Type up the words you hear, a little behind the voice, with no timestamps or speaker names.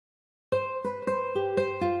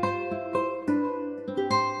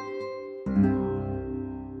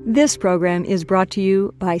This program is brought to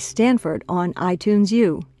you by Stanford on iTunes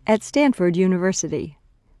U at Stanford University.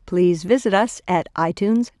 Please visit us at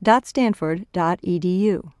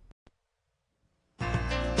itunes.stanford.edu.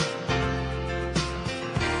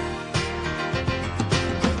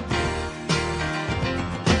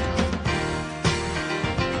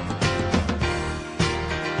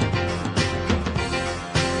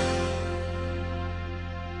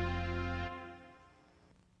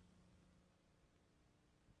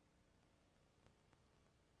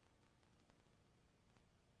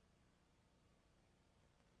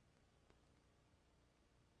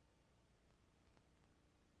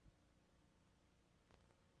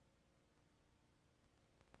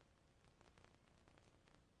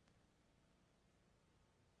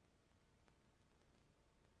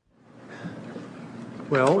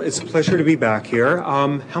 Well, it's a pleasure to be back here.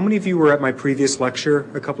 How many of you were at my previous lecture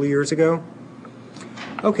a couple of years ago?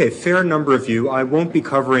 Okay, fair number of you. I won't be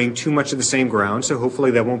covering too much of the same ground, so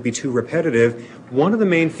hopefully that won't be too repetitive. One of the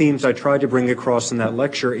main themes I tried to bring across in that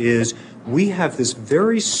lecture is we have this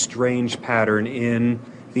very strange pattern in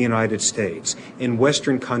the United States. In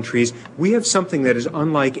Western countries, we have something that is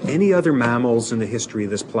unlike any other mammals in the history of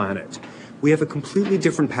this planet. We have a completely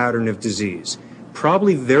different pattern of disease.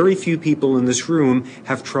 Probably very few people in this room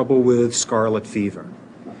have trouble with scarlet fever.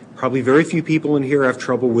 Probably very few people in here have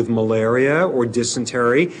trouble with malaria or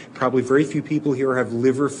dysentery. Probably very few people here have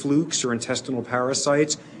liver flukes or intestinal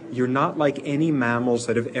parasites. You're not like any mammals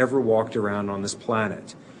that have ever walked around on this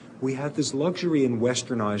planet. We have this luxury in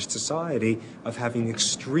westernized society of having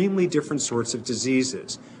extremely different sorts of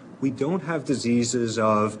diseases. We don't have diseases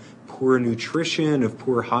of poor nutrition, of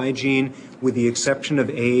poor hygiene, with the exception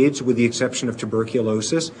of AIDS, with the exception of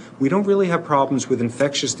tuberculosis. We don't really have problems with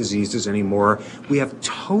infectious diseases anymore. We have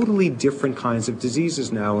totally different kinds of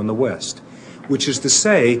diseases now in the West, which is to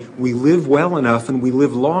say we live well enough and we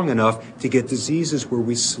live long enough to get diseases where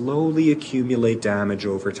we slowly accumulate damage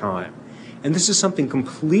over time. And this is something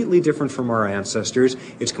completely different from our ancestors.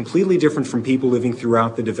 It's completely different from people living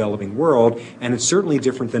throughout the developing world, and it's certainly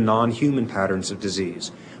different than non-human patterns of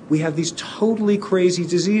disease. We have these totally crazy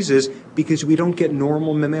diseases because we don't get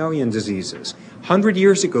normal mammalian diseases. 100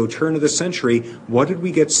 years ago, turn of the century, what did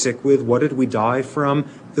we get sick with? What did we die from?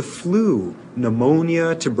 The flu,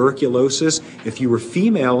 pneumonia, tuberculosis. If you were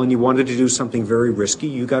female and you wanted to do something very risky,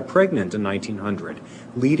 you got pregnant in 1900.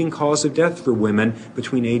 Leading cause of death for women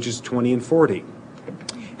between ages 20 and 40.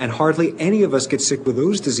 And hardly any of us get sick with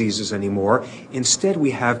those diseases anymore. Instead, we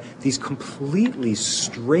have these completely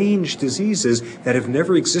strange diseases that have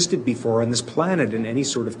never existed before on this planet in any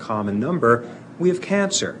sort of common number. We have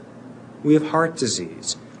cancer. We have heart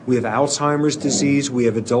disease. We have Alzheimer's disease. We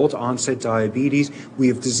have adult onset diabetes. We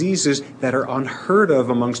have diseases that are unheard of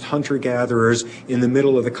amongst hunter-gatherers in the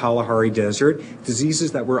middle of the Kalahari Desert,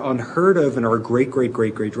 diseases that were unheard of in our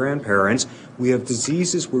great-great-great-great-grandparents. We have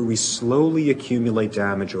diseases where we slowly accumulate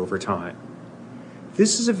damage over time.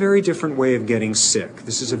 This is a very different way of getting sick.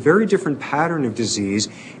 This is a very different pattern of disease,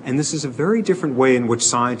 and this is a very different way in which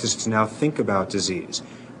scientists now think about disease.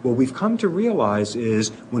 What we've come to realize is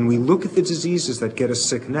when we look at the diseases that get us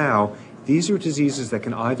sick now, these are diseases that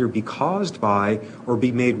can either be caused by or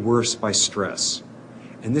be made worse by stress.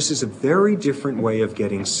 And this is a very different way of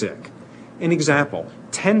getting sick. An example,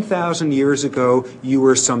 10,000 years ago, you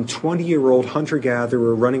were some 20-year-old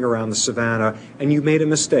hunter-gatherer running around the savannah, and you made a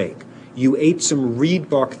mistake. You ate some reed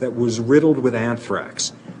buck that was riddled with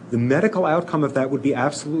anthrax. The medical outcome of that would be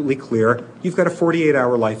absolutely clear. You've got a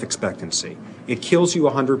 48-hour life expectancy. It kills you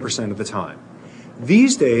 100% of the time.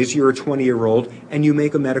 These days, you're a 20-year-old and you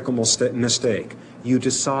make a medical mistake. You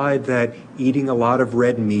decide that eating a lot of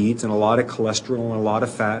red meat and a lot of cholesterol and a lot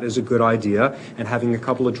of fat is a good idea, and having a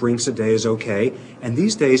couple of drinks a day is okay. And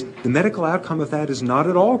these days, the medical outcome of that is not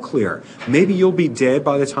at all clear. Maybe you'll be dead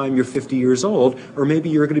by the time you're 50 years old, or maybe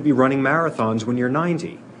you're going to be running marathons when you're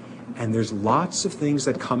 90. And there's lots of things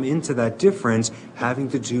that come into that difference having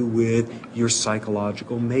to do with your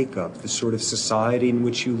psychological makeup, the sort of society in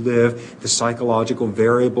which you live, the psychological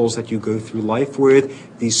variables that you go through life with.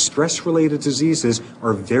 These stress-related diseases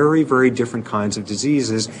are very, very different kinds of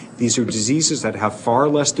diseases. These are diseases that have far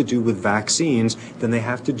less to do with vaccines than they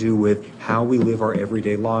have to do with how we live our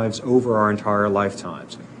everyday lives over our entire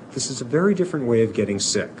lifetimes. This is a very different way of getting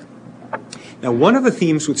sick. Now, one of the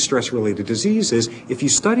themes with stress-related disease is if you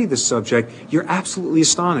study this subject, you're absolutely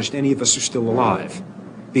astonished any of us are still alive,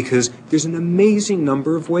 because there's an amazing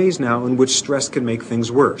number of ways now in which stress can make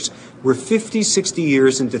things worse. We're 50, 60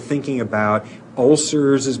 years into thinking about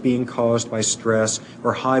ulcers as being caused by stress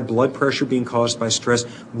or high blood pressure being caused by stress.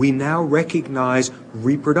 We now recognize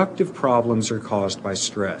reproductive problems are caused by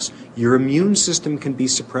stress. Your immune system can be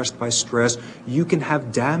suppressed by stress. You can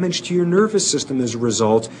have damage to your nervous system as a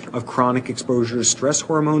result of chronic exposure to stress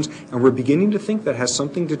hormones. And we're beginning to think that has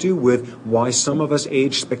something to do with why some of us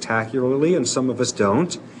age spectacularly and some of us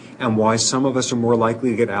don't, and why some of us are more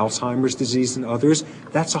likely to get Alzheimer's disease than others.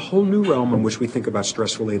 That's a whole new realm in which we think about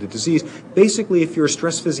stress-related disease. Basically, if you're a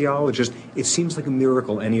stress physiologist, it seems like a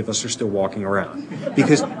miracle any of us are still walking around,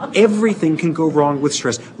 because everything can go wrong with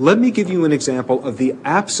stress. Let me give you an example of the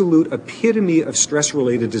absolute epitome of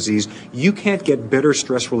stress-related disease. You can't get better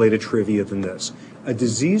stress-related trivia than this. A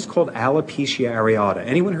disease called alopecia areata.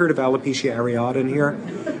 Anyone heard of alopecia areata in here?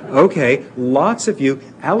 Okay, lots of you.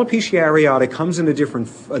 Alopecia areata comes in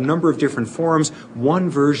a number of different forms. One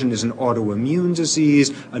version is an autoimmune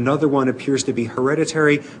disease. Another one appears to be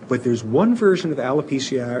hereditary. But there's one version of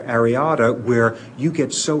alopecia areata where you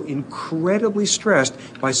get so incredibly stressed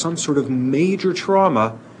by some sort of major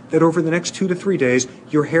trauma that over the next 2 to 3 days,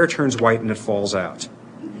 your hair turns white and it falls out.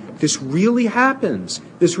 This really happens.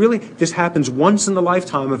 This happens once in the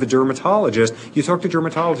lifetime of a dermatologist. You talk to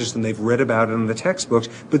dermatologists and they've read about it in the textbooks,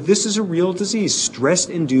 but this is a real disease,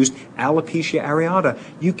 stress-induced alopecia areata.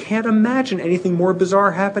 You can't imagine anything more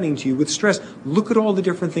bizarre happening to you with stress. Look at all the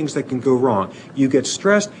different things that can go wrong. You get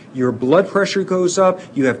stressed, your blood pressure goes up,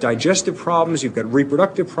 you have digestive problems, you've got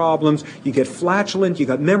reproductive problems, you get flatulent, you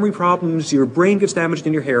got memory problems, your brain gets damaged,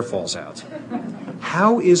 and your hair falls out.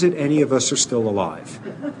 How is it any of us are still alive?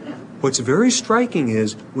 What's very striking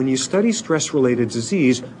is when you study stress-related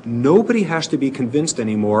disease, nobody has to be convinced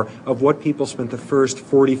anymore of what people spent the first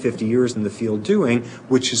 40, 50 years in the field doing,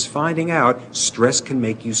 which is finding out stress can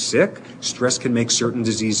make you sick, stress can make certain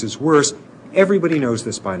diseases worse. Everybody knows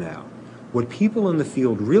this by now. What people in the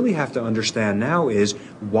field really have to understand now is,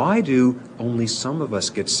 why do only some of us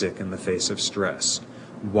get sick in the face of stress?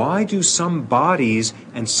 Why do some bodies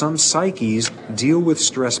and some psyches deal with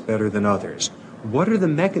stress better than others? What are the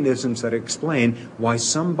mechanisms that explain why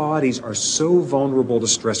some bodies are so vulnerable to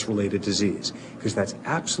stress-related disease? Because that's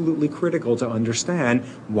absolutely critical to understand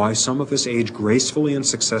why some of us age gracefully and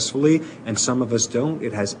successfully and some of us don't.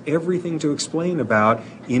 It has everything to explain about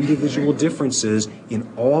individual differences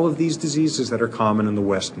in all of these diseases that are common in the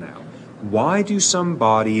West now. Why do some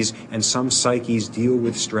bodies and some psyches deal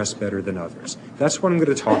with stress better than others? That's what I'm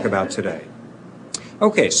going to talk about today.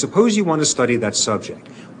 Okay, suppose you want to study that subject.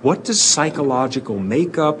 What does psychological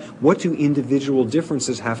makeup, what do individual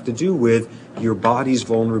differences have to do with your body's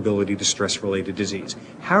vulnerability to stress-related disease?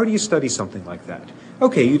 How do you study something like that?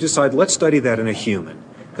 Okay, you decide, let's study that in a human.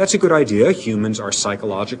 That's a good idea. Humans are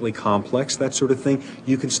psychologically complex, that sort of thing.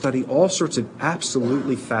 You can study all sorts of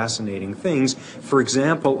absolutely fascinating things. For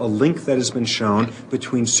example, a link that has been shown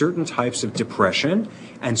between certain types of depression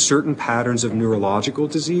and certain patterns of neurological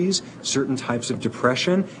disease, certain types of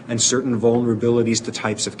depression, and certain vulnerabilities to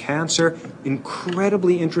types of cancer.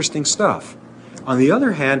 Incredibly interesting stuff. On the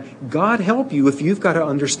other hand, God help you if you've got to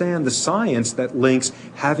understand the science that links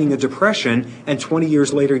having a depression and 20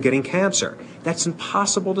 years later getting cancer. That's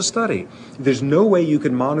impossible to study. There's no way you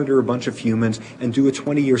can monitor a bunch of humans and do a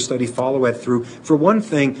 20-year study, follow it through. For one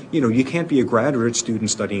thing, you can't be a graduate student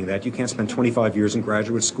studying that. You can't spend 25 years in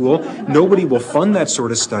graduate school. Nobody will fund that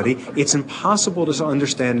sort of study. It's impossible to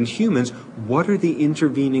understand in humans what are the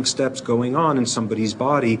intervening steps going on in somebody's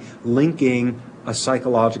body linking a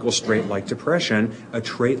psychological trait like depression, a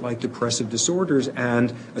trait like depressive disorders,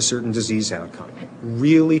 and a certain disease outcome.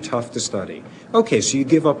 Really tough to study. Okay, so you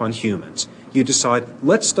give up on humans. You decide,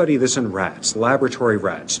 let's study this in rats, laboratory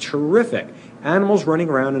rats. Terrific. Animals running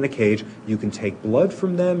around in a cage. You can take blood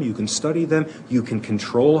from them. You can study them. You can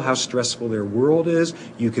control how stressful their world is.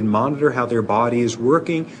 You can monitor how their body is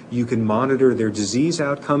working. You can monitor their disease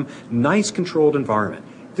outcome. Nice controlled environment.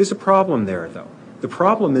 There's a problem there, though. The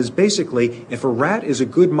problem is basically, if a rat is a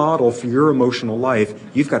good model for your emotional life,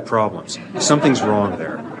 you've got problems. Something's wrong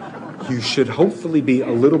there. You should hopefully be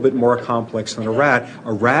a little bit more complex than a rat.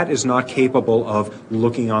 A rat is not capable of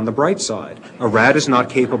looking on the bright side. A rat is not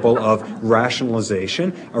capable of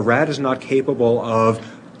rationalization. A rat is not capable of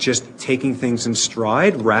just taking things in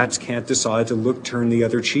stride. Rats can't decide to turn the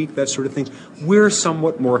other cheek, that sort of thing. We're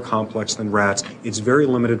somewhat more complex than rats. It's very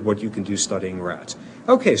limited what you can do studying rats.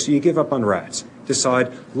 Okay, so you give up on rats.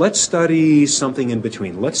 Decide, let's study something in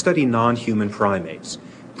between. Let's study non-human primates.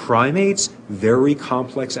 Primates, very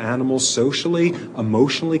complex animals, socially,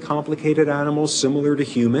 emotionally complicated animals, similar to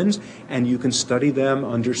humans, and you can study them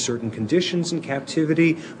under certain conditions in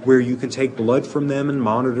captivity where you can take blood from them and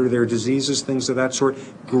monitor their diseases, things of that sort.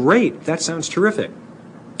 Great, that sounds terrific.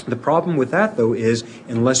 The problem with that, though, is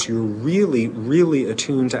unless you're really, really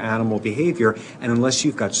attuned to animal behavior, and unless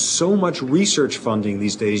you've got so much research funding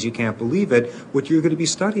these days you can't believe it, what you're going to be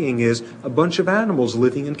studying is a bunch of animals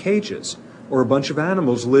living in cages, or a bunch of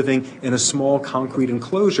animals living in a small concrete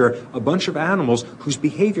enclosure, a bunch of animals whose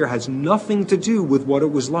behavior has nothing to do with what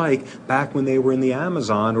it was like back when they were in the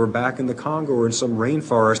Amazon or back in the Congo or in some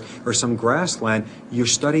rainforest or some grassland. You're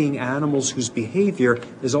studying animals whose behavior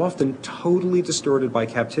is often totally distorted by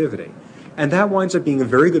captivity. And that winds up being a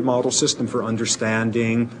very good model system for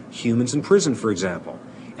understanding humans in prison, for example.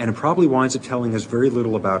 And it probably winds up telling us very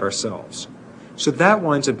little about ourselves. So that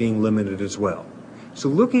winds up being limited as well. So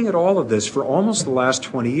looking at all of this for almost the last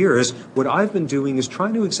 20 years, what I've been doing is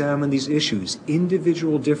trying to examine these issues,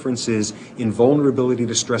 individual differences in vulnerability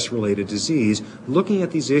to stress-related disease, looking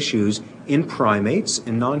at these issues in primates,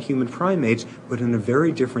 in non-human primates, but in a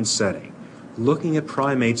very different setting. Looking at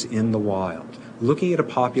primates in the wild. Looking at a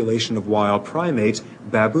population of wild primates,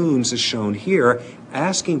 baboons as shown here,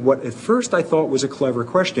 asking what at first I thought was a clever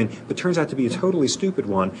question, but turns out to be a totally stupid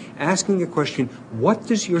one, asking a question, what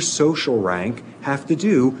does your social rank have to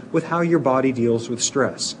do with how your body deals with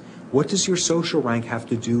stress? What does your social rank have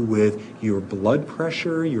to do with your blood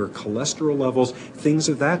pressure, your cholesterol levels, things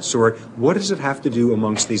of that sort? What does it have to do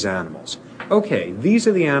amongst these animals? Okay, these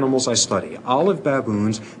are the animals I study. Olive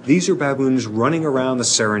baboons. These are baboons running around the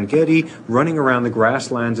Serengeti, running around the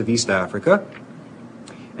grasslands of East Africa.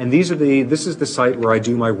 And this is the site where I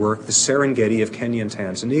do my work, the Serengeti of Kenya and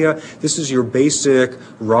Tanzania. This is your basic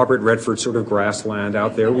Robert Redford sort of grassland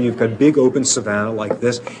out there where you've got big open savanna like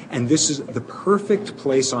this. And this is the perfect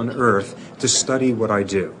place on earth to study what I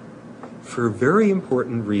do for a very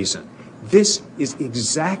important reason. This is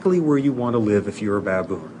exactly where you want to live if you're a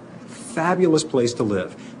baboon. Fabulous place to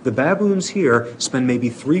live. The baboons here spend maybe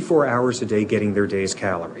 3-4 hours a day getting their day's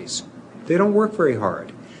calories. They don't work very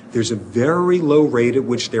hard. There's a very low rate at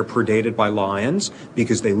which they're predated by lions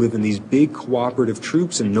because they live in these big cooperative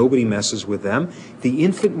troops and nobody messes with them. The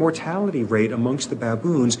infant mortality rate amongst the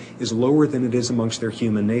baboons is lower than it is amongst their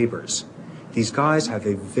human neighbors. These guys have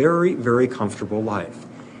a very, very comfortable life.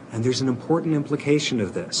 And there's an important implication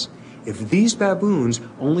of this. If these baboons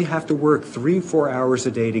only have to work 3-4 hours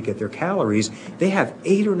a day to get their calories, they have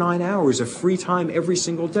 8 or 9 hours of free time every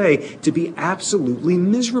single day to be absolutely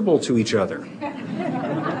miserable to each other.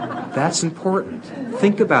 That's important.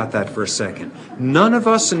 Think about that for a second. None of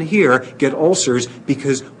us in here get ulcers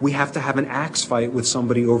because we have to have an axe fight with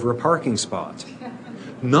somebody over a parking spot.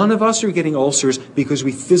 None of us are getting ulcers because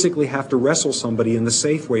we physically have to wrestle somebody in the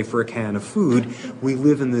Safeway for a can of food. We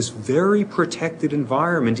live in this very protected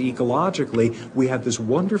environment ecologically. We have this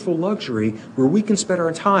wonderful luxury where we can spend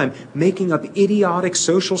our time making up idiotic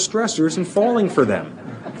social stressors and falling for them.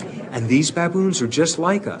 And these baboons are just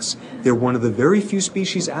like us. They're one of the very few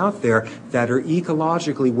species out there that are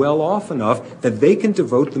ecologically well off enough that they can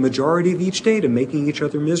devote the majority of each day to making each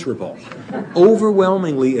other miserable.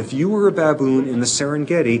 Overwhelmingly, if you were a baboon in the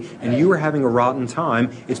Serengeti and you were having a rotten time,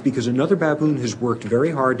 it's because another baboon has worked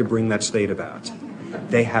very hard to bring that state about.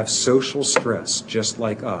 They have social stress just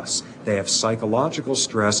like us. They have psychological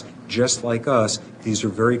stress just like us. These are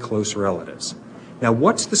very close relatives. Now,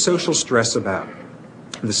 what's the social stress about?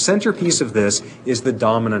 The centerpiece of this is the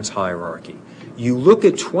dominance hierarchy. You look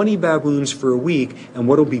at 20 baboons for a week, and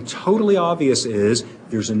what will be totally obvious is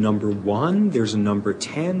there's a number 1, there's a number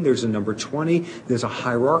 10, there's a number 20, there's a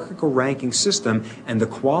hierarchical ranking system, and the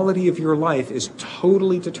quality of your life is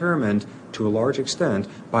totally determined, to a large extent,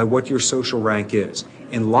 by what your social rank is,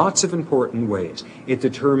 in lots of important ways. It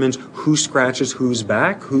determines who scratches whose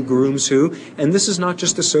back, who grooms who, and this is not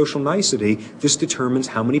just a social nicety, this determines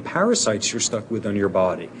how many parasites you're stuck with on your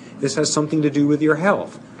body. This has something to do with your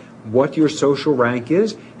health. What your social rank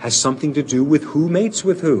is has something to do with who mates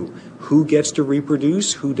with who gets to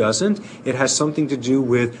reproduce, who doesn't. It has something to do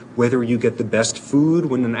with whether you get the best food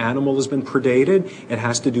when an animal has been predated. It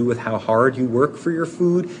has to do with how hard you work for your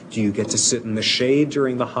food. Do you get to sit in the shade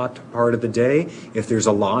during the hot part of the day? If there's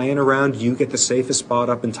a lion around, you get the safest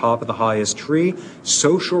spot up on top of the highest tree.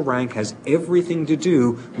 Social rank has everything to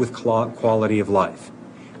do with quality of life.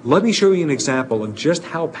 Let me show you an example of just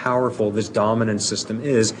how powerful this dominance system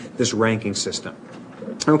is, this ranking system.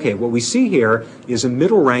 Okay, what we see here is a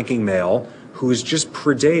middle-ranking male who is just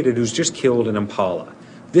predated, who's just killed an impala.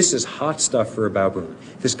 This is hot stuff for a baboon.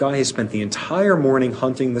 This guy has spent the entire morning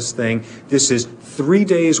hunting this thing. This is 3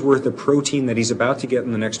 days worth of protein that he's about to get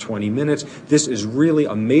in the next 20 minutes. This is really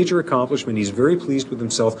a major accomplishment. He's very pleased with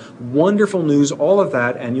himself. Wonderful news, all of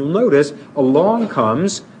that. And you'll notice along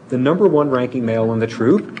comes the number 1 ranking male in the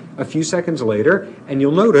troop, a few seconds later, and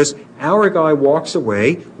you'll notice our guy walks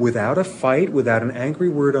away without a fight, without an angry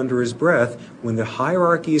word under his breath. When the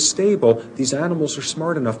hierarchy is stable, these animals are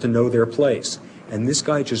smart enough to know their place. And this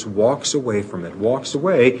guy just walks away from it, walks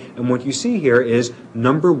away, and what you see here is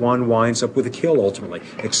number one winds up with a kill ultimately,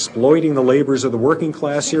 exploiting the labors of the working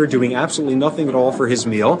class here, doing absolutely nothing at all for his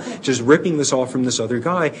meal, just ripping this off from this other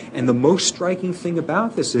guy. And the most striking thing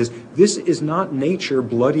about this is not nature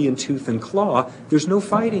bloody in tooth and claw. There's no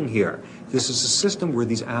fighting here. This is a system where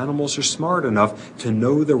these animals are smart enough to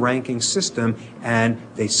know the ranking system, and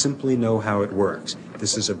they simply know how it works.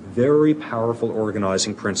 This is a very powerful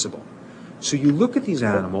organizing principle. So you look at these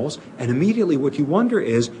animals, and immediately what you wonder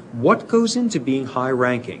is, what goes into being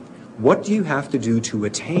high-ranking? What do you have to do to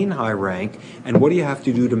attain high rank, and what do you have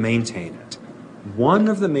to do to maintain it? One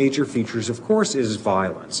of the major features, of course, is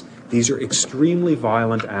violence. These are extremely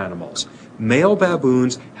violent animals. Male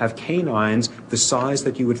baboons have canines the size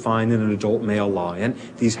that you would find in an adult male lion.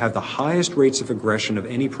 These have the highest rates of aggression of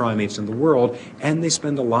any primates in the world, and they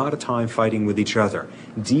spend a lot of time fighting with each other.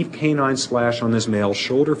 Deep canine slash on this male's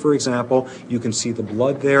shoulder, for example. You can see the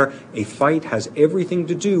blood there. A fight has everything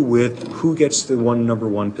to do with who gets the number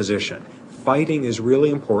one position. Fighting is really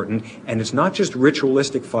important, and it's not just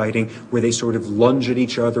ritualistic fighting where they sort of lunge at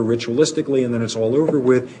each other ritualistically and then it's all over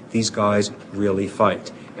with. These guys really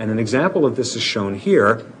fight. And an example of this is shown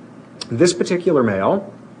here. This particular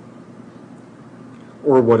male,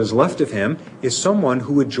 or what is left of him, is someone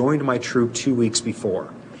who had joined my troop 2 weeks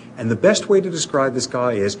before. And the best way to describe this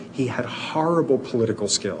guy is he had horrible political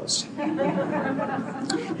skills.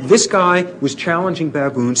 This guy was challenging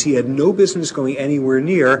baboons he had no business going anywhere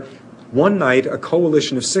near. One night, a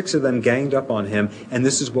coalition of 6 of them ganged up on him, and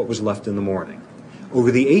this is what was left in the morning.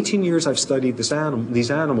 Over the 18 years I've studied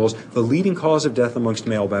these animals, the leading cause of death amongst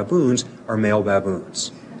male baboons are male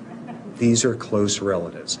baboons. These are close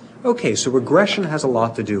relatives. Okay, so aggression has a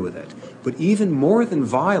lot to do with it. But even more than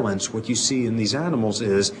violence, what you see in these animals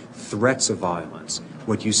is threats of violence.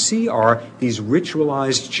 What you see are these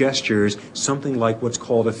ritualized gestures, something like what's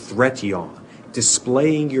called a threat yawn,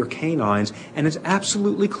 displaying your canines, and it's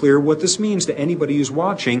absolutely clear what this means to anybody who's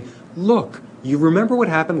watching. Look, you remember what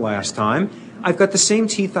happened last time? I've got the same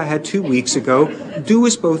teeth I had 2 weeks ago. Do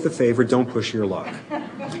us both a favor, don't push your luck.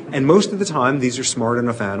 And most of the time, these are smart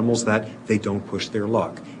enough animals that they don't push their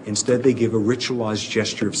luck. Instead, they give a ritualized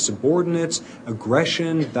gesture of subordinates,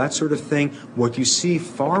 aggression, that sort of thing. What you see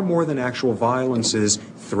far more than actual violence is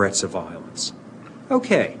threats of violence.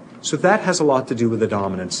 Okay. So that has a lot to do with the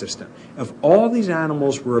dominant system. If all these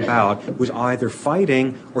animals were about was either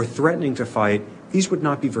fighting or threatening to fight, these would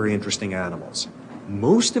not be very interesting animals.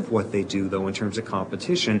 Most of what they do, though, in terms of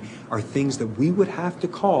competition, are things that we would have to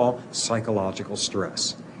call psychological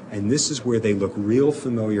stress. And this is where they look real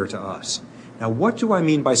familiar to us. Now, what do I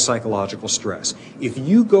mean by psychological stress? If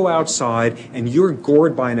you go outside and you're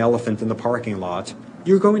gored by an elephant in the parking lot,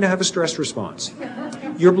 you're going to have a stress response.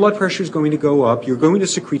 Your blood pressure is going to go up. You're going to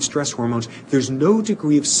secrete stress hormones. There's no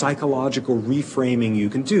degree of psychological reframing you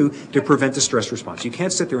can do to prevent the stress response. You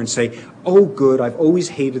can't sit there and say, oh, good, I've always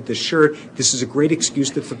hated this shirt. This is a great excuse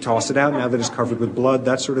to toss it out now that it's covered with blood,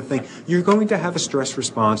 that sort of thing. You're going to have a stress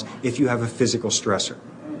response if you have a physical stressor.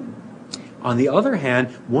 On the other hand,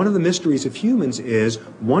 one of the mysteries of humans is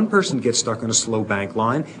one person gets stuck on a slow bank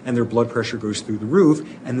line and their blood pressure goes through the roof,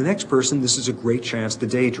 and the next person, this is a great chance to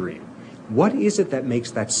daydream. What is it that makes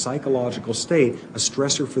that psychological state a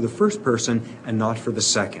stressor for the first person and not for the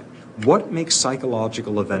second? What makes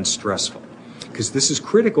psychological events stressful? Because this is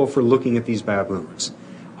critical for looking at these baboons.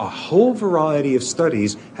 A whole variety of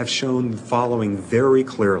studies have shown the following very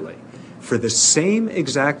clearly. For the same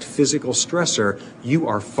exact physical stressor, you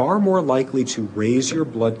are far more likely to raise your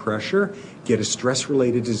blood pressure, get a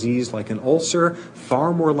stress-related disease like an ulcer,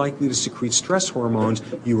 far more likely to secrete stress hormones.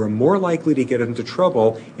 You are more likely to get into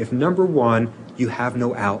trouble if, number one, you have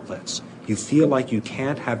no outlets. You feel like you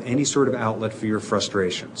can't have any sort of outlet for your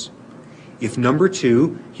frustrations. If, number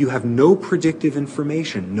two, you have no predictive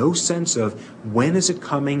information, no sense of when is it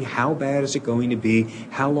coming, how bad is it going to be,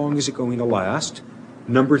 how long is it going to last.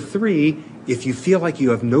 Number three, if you feel like you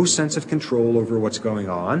have no sense of control over what's going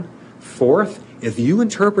on. Fourth, if you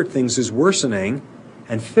interpret things as worsening.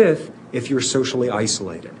 And fifth, if you're socially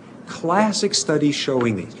isolated. Classic studies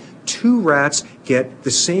showing these. 2 rats get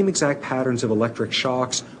the same exact patterns of electric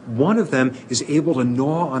shocks. One of them is able to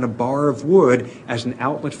gnaw on a bar of wood as an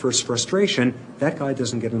outlet for his frustration. That guy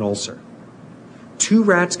doesn't get an ulcer. 2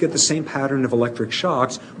 rats get the same pattern of electric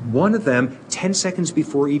shocks. One of them, 10 seconds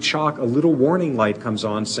before each shock, a little warning light comes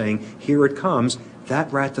on saying, here it comes.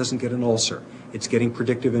 That rat doesn't get an ulcer. It's getting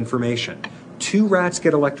predictive information. 2 rats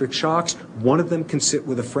get electric shocks, one of them can sit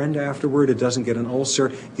with a friend afterward, it doesn't get an ulcer.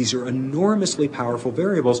 These are enormously powerful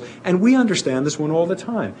variables, and we understand this one all the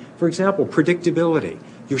time. For example, predictability.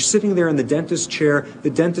 You're sitting there in the dentist chair, the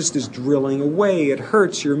dentist is drilling away, it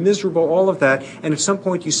hurts, you're miserable, all of that, and at some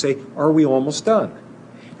point you say, are we almost done?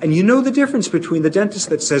 And you know the difference between the dentist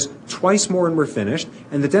that says twice more and we're finished,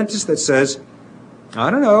 and the dentist that says, I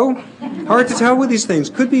don't know. Hard to tell with these things.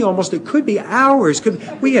 It could be hours.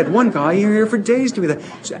 We had one guy here for days doing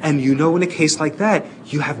that. And you know, in a case like that,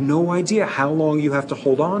 you have no idea how long you have to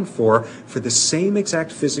hold on for the same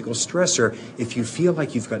exact physical stressor. If you feel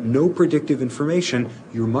like you've got no predictive information,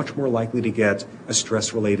 you're much more likely to get a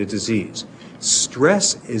stress-related disease.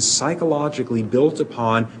 Stress is psychologically built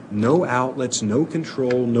upon no outlets, no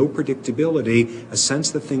control, no predictability, a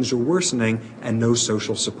sense that things are worsening, and no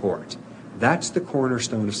social support. That's the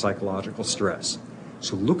cornerstone of psychological stress.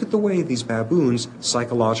 So look at the way these baboons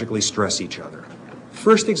psychologically stress each other.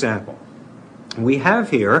 First example, we have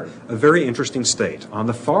here a very interesting state. On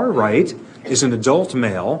the far right is an adult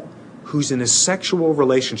male who's in a sexual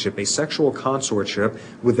relationship, a sexual consortship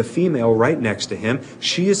with a female right next to him.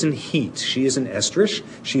 She is in heat. She is in estrus.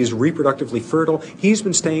 She is reproductively fertile. He's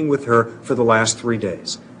been staying with her for the last 3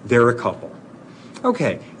 days. They're a couple.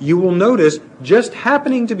 Okay, you will notice just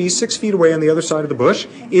happening to be 6 feet away on the other side of the bush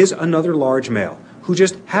is another large male who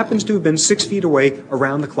just happens to have been 6 feet away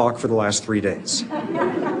around the clock for the last 3 days.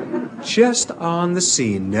 Just on the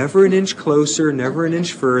scene, never an inch closer, never an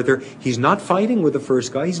inch further. He's not fighting with the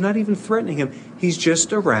first guy. He's not even threatening him. He's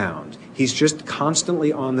just around. He's just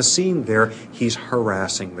constantly on the scene there. He's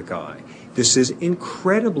harassing the guy. This is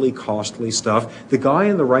incredibly costly stuff. The guy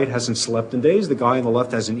on the right hasn't slept in days. The guy on the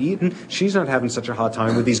left hasn't eaten. She's not having such a hot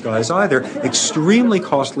time with these guys either. Extremely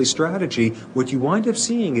costly strategy. What you wind up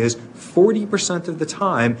seeing is 40% of the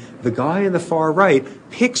time, the guy in the far right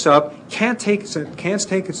picks up, can't take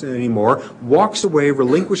it anymore, walks away,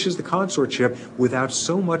 relinquishes the consortship without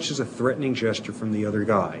so much as a threatening gesture from the other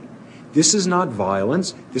guy. This is not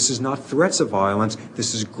violence. This is not threats of violence.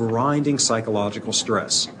 This is grinding psychological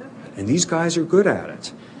stress. And these guys are good at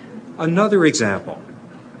it. Another example.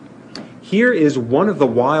 Here is one of the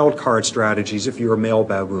wild card strategies if you're a male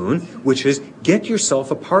baboon, which is get yourself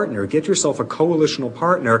a partner, get yourself a coalitional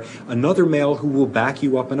partner, another male who will back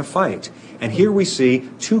you up in a fight. And here we see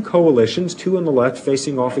 2 coalitions, 2 on the left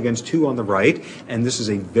facing off against 2 on the right, and this is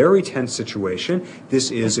a very tense situation. This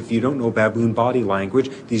is, if you don't know baboon body language,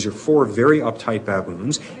 these are 4 very uptight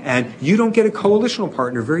baboons, and you don't get a coalitional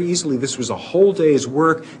partner very easily. This was a whole day's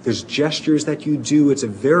work. There's gestures that you do. It's a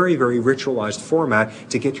very, very ritualized format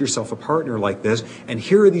to get yourself a partner like this. And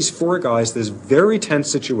here are these 4 guys, this very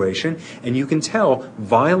tense situation, and you can tell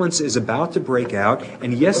violence is about to break out,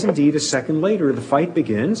 and yes, indeed, a second later, the fight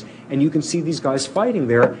begins, and you can see these guys fighting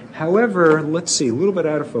there. However, let's see, a little bit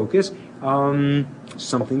out of focus.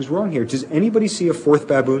 Something's wrong here. Does anybody see a 4th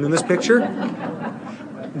baboon in this picture?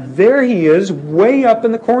 There he is, way up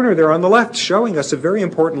in the corner there on the left, showing us a very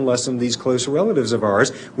important lesson, these close relatives of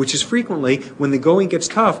ours, which is frequently, when the going gets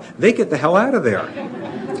tough, they get the hell out of there.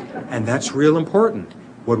 And that's real important.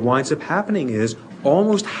 What winds up happening is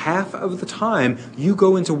almost half of the time you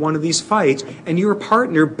go into one of these fights and your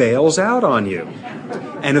partner bails out on you.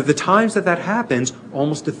 And of the times that happens,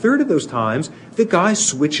 almost a third of those times, the guy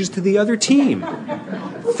switches to the other team.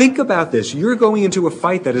 Think about this. You're going into a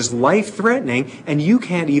fight that is life-threatening and you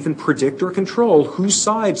can't even predict or control whose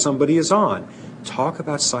side somebody is on. Talk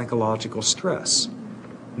about psychological stress.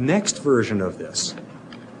 Next version of this.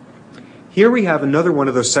 Here we have another one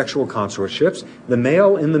of those sexual consortships. The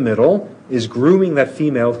male in the middle is grooming that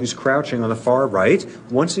female who's crouching on the far right.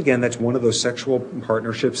 Once again, that's one of those sexual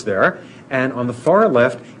partnerships there. And on the far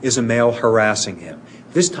left is a male harassing him.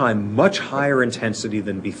 This time, much higher intensity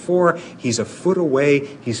than before. He's a foot away.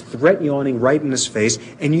 He's threat yawning right in his face.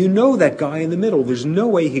 And you know that guy in the middle. There's no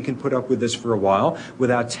way he can put up with this for a while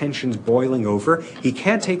without tensions boiling over. He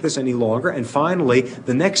can't take this any longer. And finally,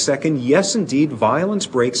 the next second, yes, indeed, violence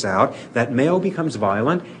breaks out. That male becomes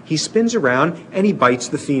violent. He spins around and he bites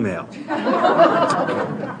the female.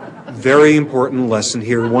 Very important lesson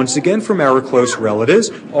here, once again, from our close relatives.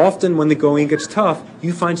 Often when the going gets tough,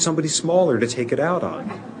 you find somebody smaller to take it out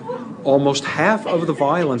on. Almost half of the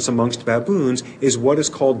violence amongst baboons is what is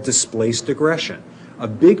called displaced aggression. A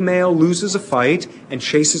big male loses a fight and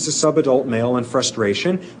chases a subadult male in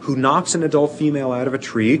frustration, who knocks an adult female out of a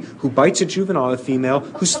tree, who bites a juvenile female,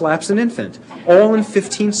 who slaps an infant, all in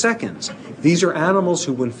 15 seconds. These are animals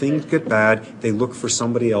who, when things get bad, they look for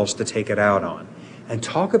somebody else to take it out on. And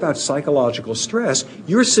talk about psychological stress.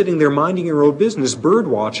 You're sitting there minding your own business, bird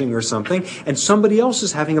watching or something, and somebody else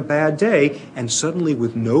is having a bad day, and suddenly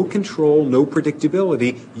with no control, no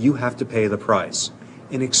predictability, you have to pay the price.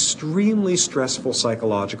 An extremely stressful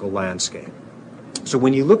psychological landscape. So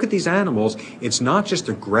when you look at these animals, it's not just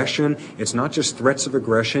aggression, it's not just threats of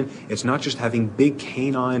aggression, it's not just having big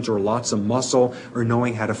canines or lots of muscle or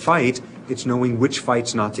knowing how to fight, it's knowing which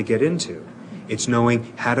fights not to get into. It's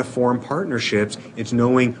knowing how to form partnerships. It's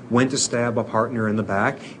knowing when to stab a partner in the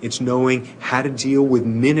back. It's knowing how to deal with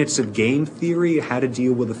minutes of game theory, how to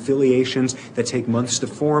deal with affiliations that take months to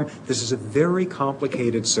form. This is a very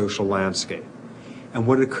complicated social landscape. And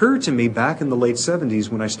what occurred to me back in the late 70s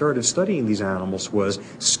when I started studying these animals was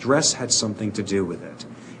stress had something to do with it.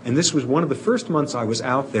 And this was one of the first months I was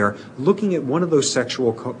out there looking at one of those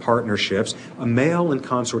sexual partnerships, a male in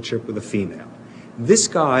consortship with a female. This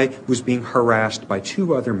guy was being harassed by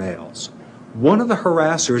two other males. One of the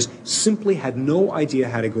harassers simply had no idea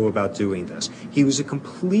how to go about doing this. He was a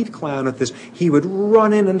complete clown at this. He would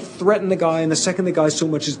run in and threaten the guy, and the second the guy so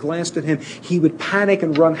much as glanced at him, he would panic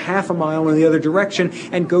and run half a mile in the other direction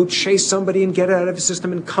and go chase somebody and get out of his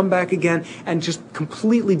system and come back again, and just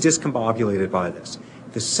completely discombobulated by this.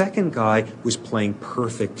 The second guy was playing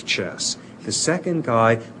perfect chess. The second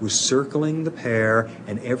guy was circling the pair,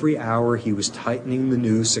 and every hour he was tightening the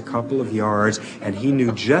noose a couple of yards, and he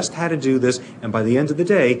knew just how to do this, and by the end of the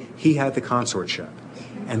day, he had the consortship.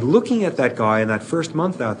 And looking at that guy in that first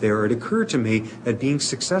month out there, it occurred to me that being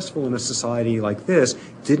successful in a society like this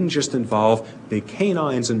didn't just involve big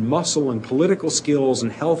canines and muscle and political skills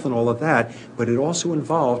and health and all of that, but it also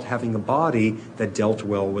involved having a body that dealt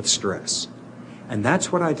well with stress. And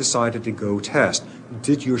that's what I decided to go test.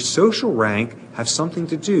 Did your social rank have something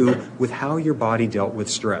to do with how your body dealt with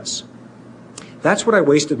stress? That's what I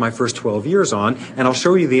wasted my first 12 years on, and I'll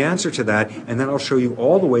show you the answer to that, and then I'll show you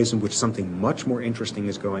all the ways in which something much more interesting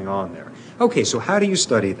is going on there. Okay, so how do you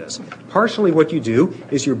study this? Partially what you do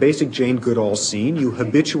is your basic Jane Goodall scene. You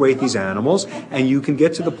habituate these animals, and you can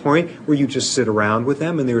get to the point where you just sit around with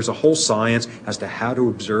them, and there's a whole science as to how to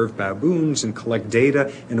observe baboons and collect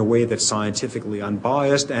data in a way that's scientifically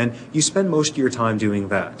unbiased, and you spend most of your time doing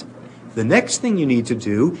that. The next thing you need to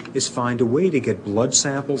do is find a way to get blood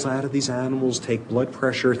samples out of these animals, take blood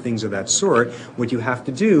pressure, things of that sort. What you have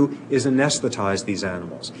to do is anesthetize these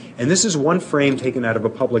animals. And this is one frame taken out of a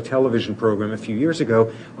public television program a few years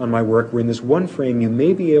ago on my work, where in this one frame you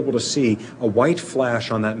may be able to see a white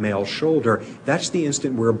flash on that male's shoulder. That's the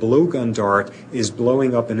instant where a blowgun dart is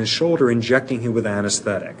blowing up in his shoulder, injecting him with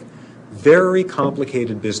anesthetic. Very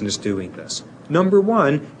complicated business doing this. Number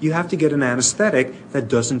one, you have to get an anesthetic that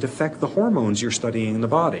doesn't affect the hormones you're studying in the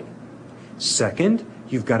body. Second,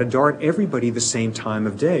 you've got to dart everybody the same time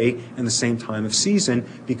of day and the same time of season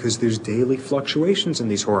because there's daily fluctuations in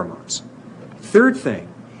these hormones. Third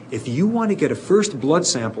thing, if you want to get a first blood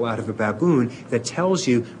sample out of a baboon that tells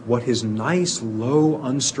you what his nice, low,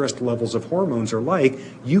 unstressed levels of hormones are like,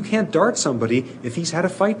 you can't dart somebody if he's had a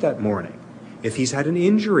fight that morning. If he's had an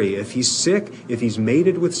injury, if he's sick, if he's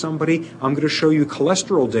mated with somebody. I'm going to show you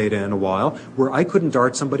cholesterol data in a while where I couldn't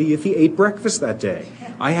dart somebody if he ate breakfast that day.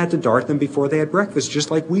 I had to dart them before they had breakfast,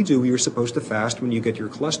 just like we do. You're supposed to fast when you get your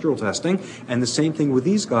cholesterol testing, and the same thing with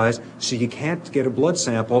these guys, so you can't get a blood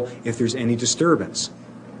sample if there's any disturbance.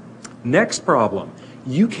 Next problem,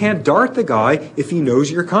 you can't dart the guy if he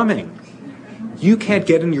knows you're coming. You can't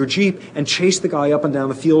get in your Jeep and chase the guy up and down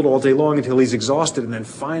the field all day long until he's exhausted, and then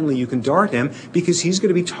finally you can dart him because he's going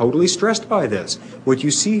to be totally stressed by this. What you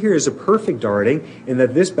see here is a perfect darting in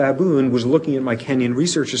that this baboon was looking at my Kenyan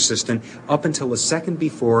research assistant up until a second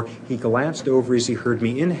before he glanced over as he heard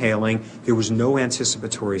me inhaling. There was no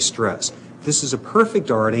anticipatory stress. This is a perfect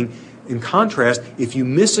darting. In contrast, if you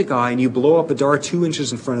miss a guy and you blow up a dart 2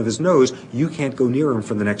 inches in front of his nose, you can't go near him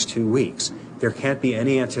for the next 2 weeks. There can't be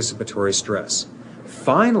any anticipatory stress.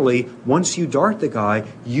 Finally, once you dart the guy,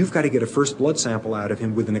 you've got to get a first blood sample out of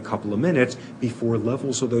him within a couple of minutes before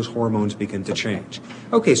levels of those hormones begin to change.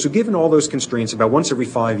 Okay, so given all those constraints, about once every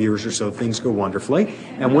 5 years or so, things go wonderfully.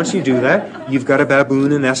 And once you do that, you've got a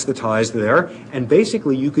baboon anesthetized there. And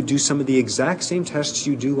basically, you could do some of the exact same tests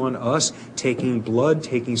you do on us, taking blood,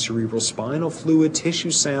 taking cerebral spinal fluid,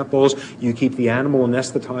 tissue samples. You keep the animal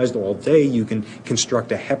anesthetized all day. You can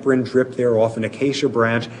construct a heparin drip there off an acacia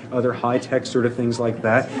branch, other high-tech sort of things like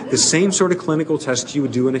that. The same sort of clinical tests you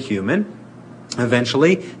would do in a human.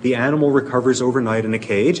 Eventually, the animal recovers overnight in a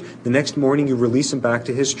cage. The next morning, you release him back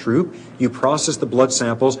to his troop. You process the blood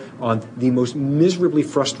samples on the most miserably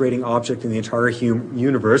frustrating object in the entire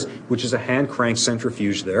universe, which is a hand-cranked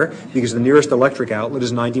centrifuge there, because the nearest electric outlet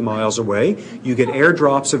is 90 miles away. You get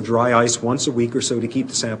airdrops of dry ice once a week or so to keep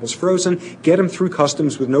the samples frozen, get them through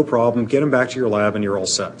customs with no problem, get them back to your lab, and you're all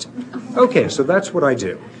set. Okay, so that's what I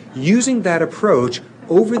do. Using that approach,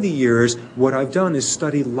 over the years, what I've done is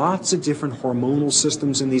study lots of different hormonal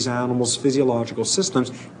systems in these animals, physiological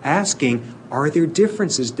systems, asking, are there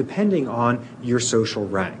differences depending on your social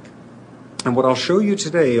rank? And what I'll show you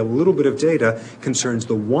today, a little bit of data, concerns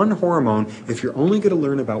the one hormone. If you're only going to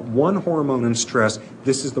learn about one hormone in stress,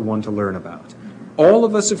 this is the one to learn about. All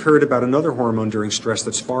of us have heard about another hormone during stress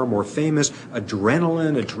that's far more famous,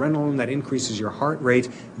 adrenaline. Adrenaline that increases your heart rate.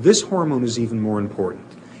 This hormone is even more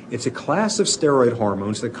important. It's a class of steroid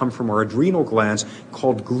hormones that come from our adrenal glands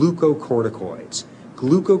called glucocorticoids.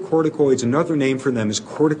 Glucocorticoids, another name for them is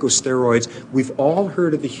corticosteroids. We've all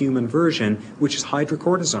heard of the human version, which is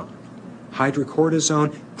hydrocortisone.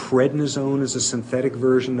 Hydrocortisone, prednisone is a synthetic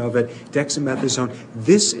version of it, dexamethasone.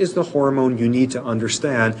 This is the hormone you need to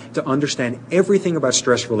understand everything about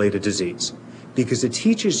stress-related disease, because it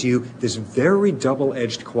teaches you this very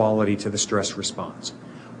double-edged quality to the stress response.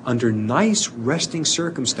 Under nice resting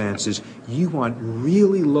circumstances, you want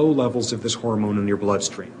really low levels of this hormone in your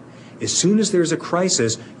bloodstream. As soon as there's a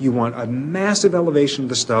crisis, you want a massive elevation of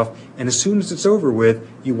the stuff, and as soon as it's over with,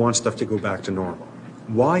 you want stuff to go back to normal.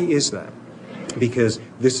 Why is that? Because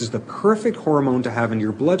this is the perfect hormone to have in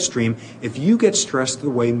your bloodstream if you get stressed the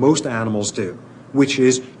way most animals do, which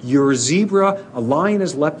is you're a zebra, a lion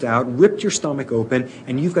has leapt out, ripped your stomach open,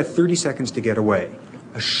 and you've got 30 seconds to get away.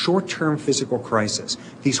 A short-term physical crisis.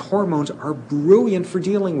 These hormones are brilliant for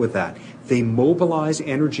dealing with that. They mobilize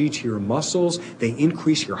energy to your muscles. They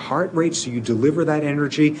increase your heart rate so you deliver that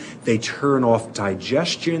energy. They turn off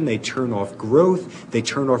digestion. They turn off growth. They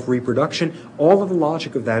turn off reproduction. All of the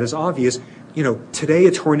logic of that is obvious. You know, today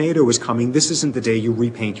a tornado is coming. This isn't the day you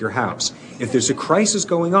repaint your house. If there's a crisis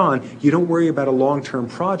going on, you don't worry about a long-term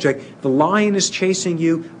project. The lion is chasing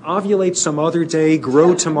you. Ovulate some other day,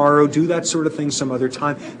 grow tomorrow, do that sort of thing some other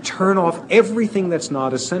time. Turn off everything that's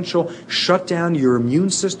not essential. Shut down your immune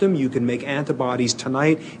system. You can make antibodies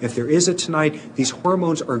tonight. If there is a tonight, these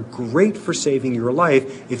hormones are great for saving your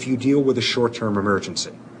life if you deal with a short-term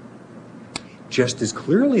emergency. Just as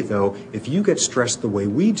clearly, though, if you get stressed the way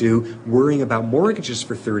we do, worrying about mortgages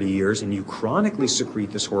for 30 years, and you chronically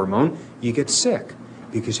secrete this hormone, you get sick.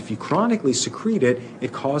 Because if you chronically secrete it,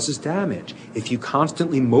 it causes damage. If you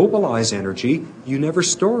constantly mobilize energy, you never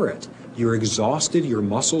store it. You're exhausted, your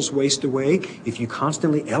muscles waste away. If you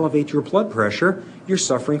constantly elevate your blood pressure, you're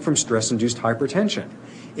suffering from stress-induced hypertension.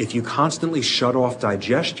 If you constantly shut off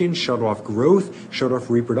digestion, shut off growth, shut off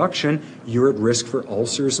reproduction, you're at risk for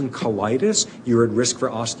ulcers and colitis, you're at risk for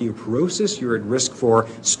osteoporosis, you're at risk for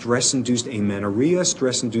stress-induced amenorrhea,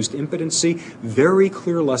 stress-induced impotency. Very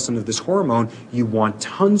clear lesson of this hormone. You want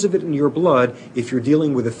tons of it in your blood if you're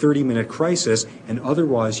dealing with a 30-minute crisis, and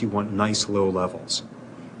otherwise you want nice low levels.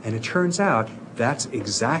 And it turns out that's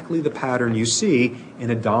exactly the pattern you see in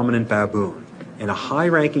a dominant baboon, in a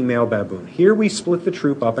high-ranking male baboon. Here we split the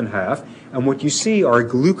troop up in half, and what you see are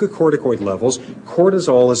glucocorticoid levels.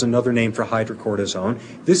 Cortisol is another name for hydrocortisone.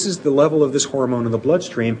 This is the level of this hormone in the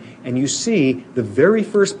bloodstream, and you see the very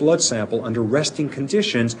first blood sample under resting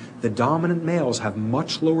conditions, the dominant males have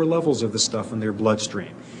much lower levels of the stuff in their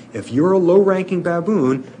bloodstream. If you're a low-ranking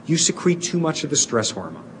baboon, you secrete too much of the stress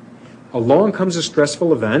hormone. Along comes a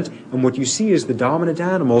stressful event, and what you see is the dominant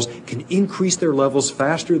animals can increase their levels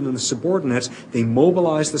faster than the subordinates. They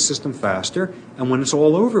mobilize the system faster, and when it's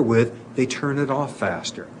all over with, they turn it off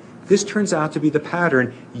faster. This turns out to be the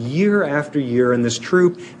pattern year after year in this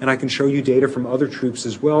troop, and I can show you data from other troops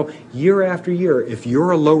as well. Year after year, if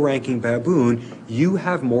you're a low-ranking baboon, you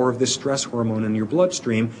have more of this stress hormone in your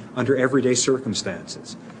bloodstream under everyday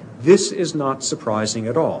circumstances. This is not surprising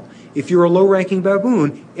at all. If you're a low-ranking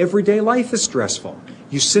baboon, everyday life is stressful.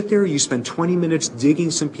 You sit there, you spend 20 minutes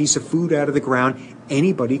digging some piece of food out of the ground,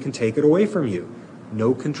 anybody can take it away from you.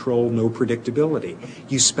 No control, no predictability.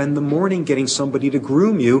 You spend the morning getting somebody to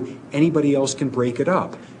groom you, anybody else can break it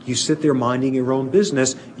up. You sit there minding your own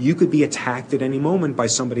business, you could be attacked at any moment by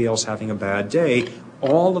somebody else having a bad day,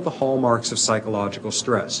 all of the hallmarks of psychological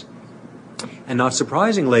stress. And not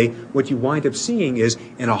surprisingly, what you wind up seeing is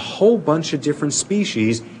in a whole bunch of different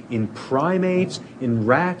species, in primates, in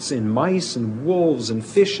rats, in mice, and wolves, and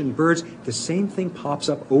fish, and birds, the same thing pops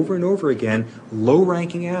up over and over again.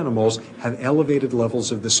 Low-ranking animals have elevated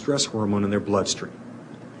levels of the stress hormone in their bloodstream.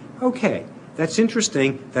 Okay, That's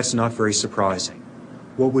interesting. That's not very surprising.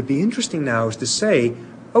 What would be interesting now is to say,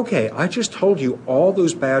 okay, I just told you all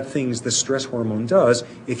those bad things the stress hormone does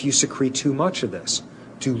if you secrete too much of this.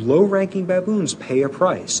 Do low-ranking baboons pay a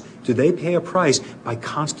price? Do they pay a price by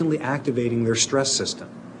constantly activating their stress system?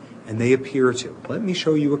 And they appear to. Let me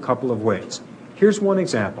show you a couple of ways. Here's one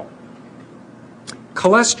example.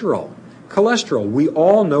 Cholesterol. Cholesterol. We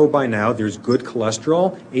all know by now there's good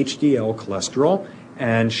cholesterol, HDL cholesterol,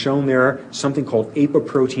 and shown there something called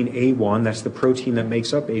apoprotein A1, that's the protein that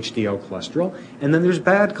makes up HDL cholesterol. And then there's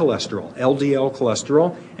bad cholesterol, LDL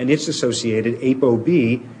cholesterol, and its associated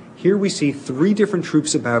ApoB. Here we see 3 different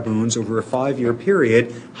troops of baboons over a 5-year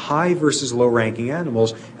period, high versus low-ranking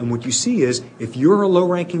animals. And what you see is, if you're a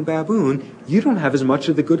low-ranking baboon, you don't have as much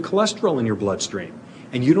of the good cholesterol in your bloodstream.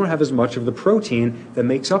 And you don't have as much of the protein that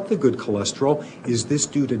makes up the good cholesterol. Is this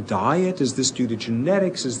due to diet? Is this due to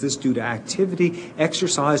genetics? Is this due to activity,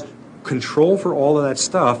 exercise, control for all of that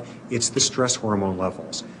stuff? It's the stress hormone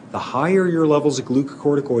levels. The higher your levels of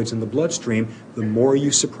glucocorticoids in the bloodstream, the more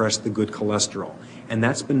you suppress the good cholesterol. And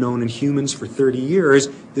that's been known in humans for 30 years.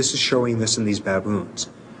 This is showing this in these baboons.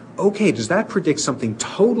 Okay, does that predict something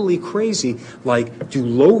totally crazy, like do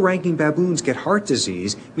low-ranking baboons get heart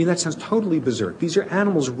disease? I mean, that sounds totally berserk. These are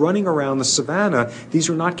animals running around the savannah. These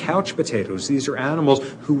are not couch potatoes. These are animals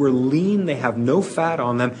who were lean. They have no fat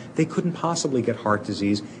on them. They couldn't possibly get heart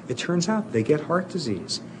disease. It turns out they get heart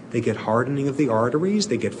disease. They get hardening of the arteries.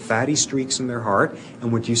 They get fatty streaks in their heart.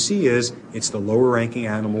 And what you see is it's the lower-ranking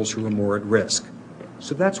animals who are more at risk.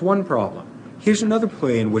 So that's one problem. Here's another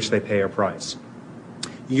way in which they pay a price.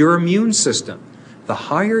 Your immune system. The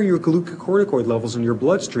higher your glucocorticoid levels in your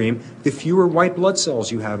bloodstream, the fewer white blood cells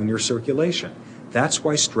you have in your circulation. That's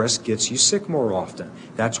why stress gets you sick more often.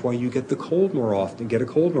 That's why you get a cold more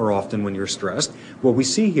often when you're stressed. What we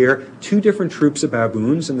see here, 2 different troops of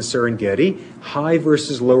baboons in the Serengeti, high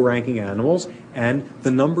versus low-ranking animals, and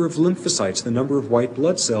the number of lymphocytes, the number of white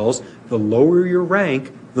blood cells. The lower your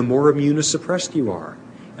rank, the more immunosuppressed you are.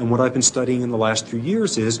 And what I've been studying in the last few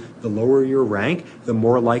years is the lower your rank, the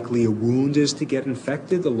more likely a wound is to get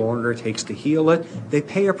infected, the longer it takes to heal it. They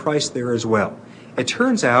pay a price there as well. It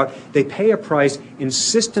turns out they pay a price in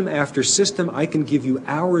system after system. I can give you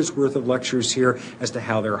hours worth of lectures here as to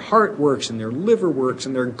how their heart works and their liver works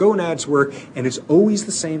and their gonads work, and it's always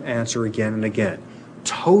the same answer again and again.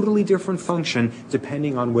 Totally different function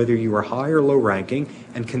depending on whether you are high or low ranking,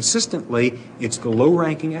 and consistently it's the low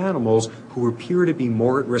ranking animals who appear to be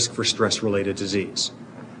more at risk for stress related disease.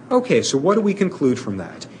 Okay, so what do we conclude from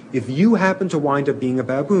that? If you happen to wind up being a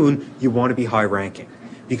baboon, you want to be high ranking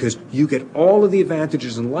because you get all of the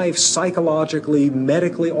advantages in life, psychologically,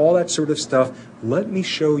 medically, all that sort of stuff. Let me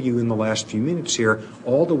show you in the last few minutes here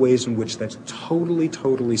all the ways in which that's totally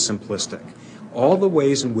simplistic. All the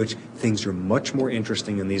ways in which things are much more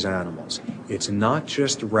interesting in these animals. It's not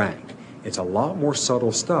just rank. It's a lot more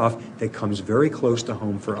subtle stuff that comes very close to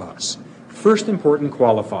home for us. First important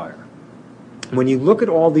qualifier. When you look at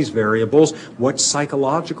all these variables, what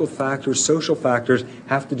psychological factors, social factors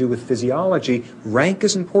have to do with physiology, rank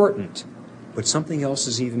is important. But something else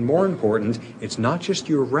is even more important. It's not just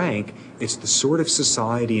your rank, it's the sort of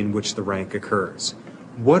society in which the rank occurs.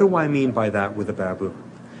 What do I mean by that with a baboon?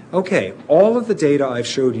 Okay, all of the data I've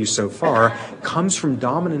showed you so far comes from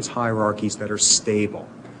dominance hierarchies that are stable.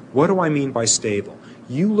 What do I mean by stable?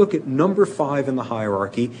 You look at number 5 in the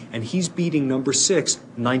hierarchy, and he's beating number 6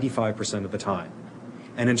 95% of the time.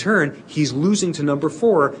 And in turn, he's losing to number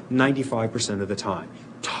 4 95% of the time.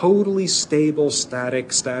 Totally stable,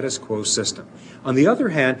 static, status quo system. On the other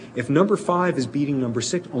hand, if number 5 is beating number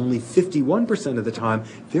 6 only 51% of the time,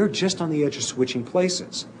 they're just on the edge of switching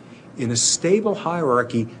places. In a stable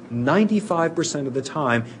hierarchy, 95% of the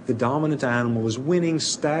time, the dominant animal is winning,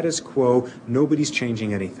 status quo, nobody's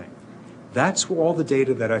changing anything. That's all the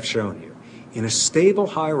data that I've shown you. In a stable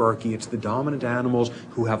hierarchy, it's the dominant animals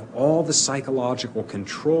who have all the psychological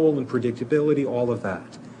control and predictability, all of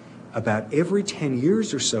that. About every 10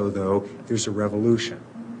 years or so, though, there's a revolution.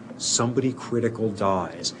 Somebody critical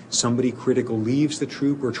dies. Somebody critical leaves the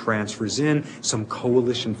troop or transfers in. Some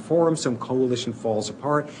coalition forms. Some coalition falls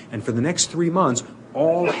apart. And for the next 3 months,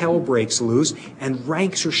 all hell breaks loose, and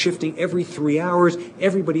ranks are shifting every 3 hours.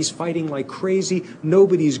 Everybody's fighting like crazy.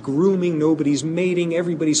 Nobody's grooming. Nobody's mating.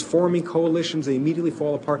 Everybody's forming coalitions. They immediately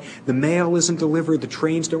fall apart. The mail isn't delivered. The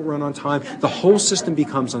trains don't run on time. The whole system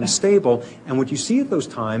becomes unstable. And what you see at those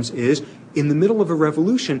times is, in the middle of a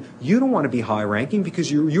revolution, you don't want to be high-ranking because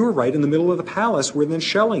you're right in the middle of the palace where they're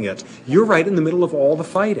shelling it. You're right in the middle of all the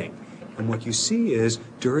fighting. And what you see is,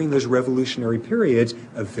 during those revolutionary periods,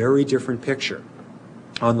 a very different picture.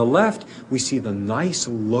 On the left, we see the nice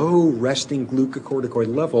low resting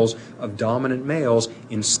glucocorticoid levels of dominant males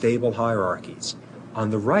in stable hierarchies.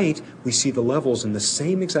 On the right, we see the levels in the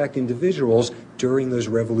same exact individuals during those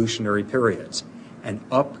revolutionary periods. And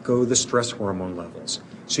up go the stress hormone levels.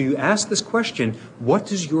 So you ask this question, what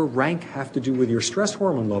does your rank have to do with your stress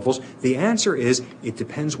hormone levels? The answer is, it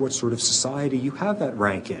depends what sort of society you have that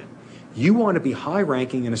rank in. You want to be high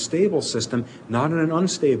ranking in a stable system, not in an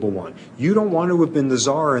unstable one. You don't want to have been the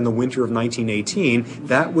czar in the winter of 1918.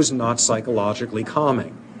 That was not psychologically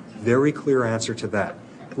calming. Very clear answer to that.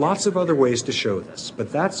 Lots of other ways to show this,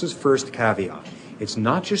 but that's his first caveat. It's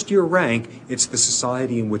not just your rank, it's the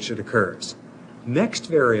society in which it occurs. Next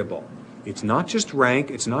variable, it's not just rank,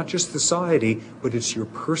 it's not just society, but it's your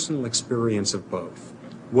personal experience of both.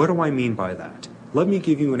 What do I mean by that? Let me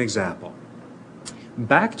give you an example.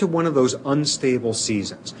 Back to one of those unstable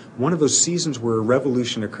seasons, one of those seasons where a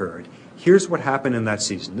revolution occurred. Here's what happened in that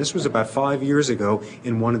season. This was about 5 years ago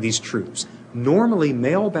in one of these troops. Normally,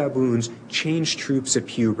 male baboons change troops at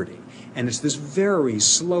puberty. And it's this very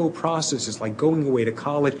slow process. It's like going away to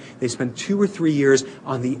college. They spend 2 or 3 years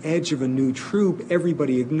on the edge of a new troop.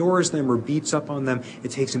 Everybody ignores them or beats up on them.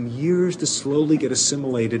 It takes them years to slowly get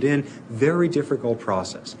assimilated in. Very difficult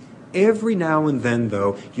process. Every now and then,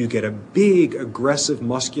 though, you get a big, aggressive,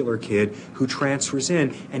 muscular kid who transfers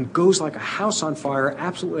in and goes like a house on fire,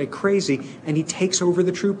 absolutely crazy, and he takes over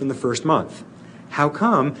the troop in the first month. How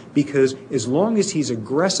come? Because as long as he's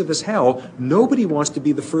aggressive as hell, nobody wants to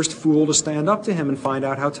be the first fool to stand up to him and find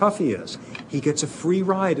out how tough he is. He gets a free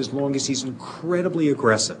ride as long as he's incredibly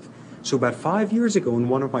aggressive. So about 5 years ago in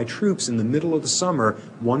one of my troops in the middle of the summer,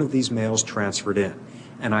 one of these males transferred in.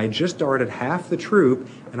 And I just darted half the troop,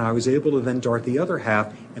 and I was able to then dart the other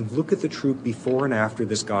half and look at the troop before and after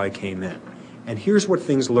this guy came in. And here's what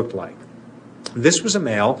things looked like. This was a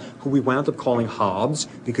male who we wound up calling Hobbs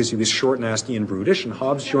because he was short, nasty, and brutish, and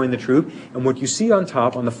Hobbs joined the troop. And what you see on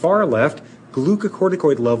top, on the far left,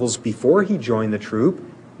 glucocorticoid levels before he joined the troop,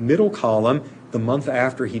 middle column, the month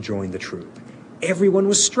after he joined the troop. Everyone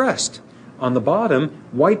was stressed. On the bottom,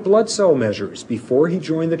 white blood cell measures. Before he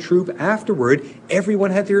joined the troop, afterward, everyone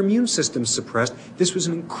had their immune system suppressed. This was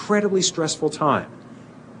an incredibly stressful time.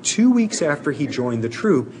 2 weeks after he joined the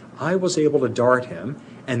troop, I was able to dart him,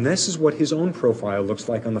 and this is what his own profile looks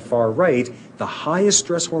like on the far right, the highest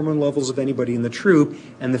stress hormone levels of anybody in the troop,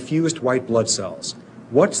 and the fewest white blood cells.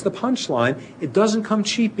 What's the punchline? It doesn't come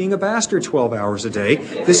cheap being a bastard 12 hours a day.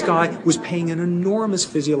 This guy was paying an enormous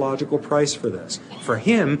physiological price for this. For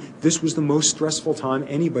him, this was the most stressful time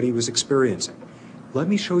anybody was experiencing. Let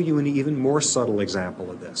me show you an even more subtle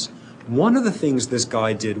example of this. One of the things this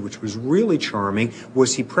guy did, which was really charming,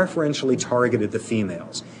 was he preferentially targeted the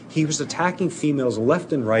females. He was attacking females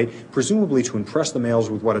left and right, presumably to impress the males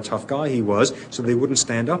with what a tough guy he was, so they wouldn't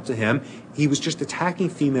stand up to him. He was just attacking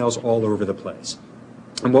females all over the place.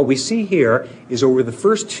 And what we see here is over the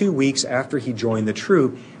first 2 weeks after he joined the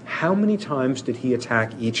troop, how many times did he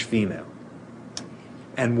attack each female?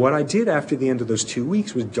 And what I did after the end of those 2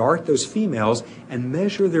 weeks was dart those females and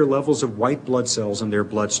measure their levels of white blood cells in their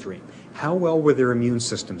bloodstream. How well were their immune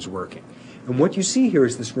systems working? And what you see here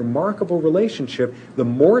is this remarkable relationship. The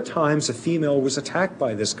more times a female was attacked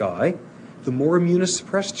by this guy, the more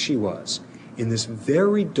immunosuppressed she was. In this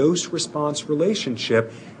very dose-response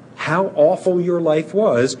relationship, how awful your life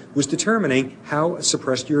was determining how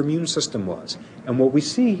suppressed your immune system was. And what we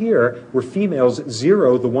see here were females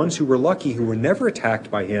 0, the ones who were lucky, who were never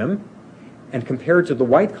attacked by him, and compared to the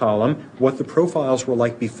white column, what the profiles were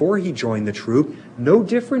like before he joined the troop, no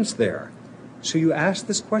difference there. So you ask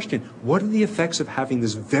this question, what are the effects of having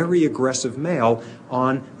this very aggressive male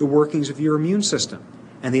on the workings of your immune system?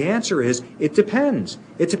 And the answer is, it depends.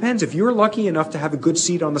 It depends. If you're lucky enough to have a good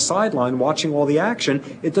seat on the sideline watching all the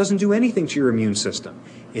action, it doesn't do anything to your immune system.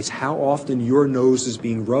 It's how often your nose is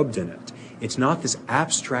being rubbed in it. It's not this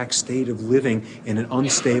abstract state of living in an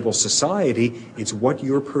unstable society. It's what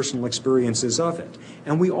your personal experience is of it.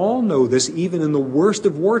 And we all know this, even in the worst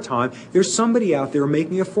of wartime. There's somebody out there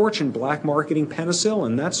making a fortune, black marketing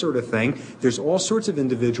penicillin, that sort of thing. There's all sorts of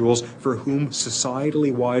individuals for whom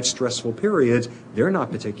societally wide stressful periods, they're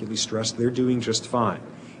not particularly stressed. They're doing just fine.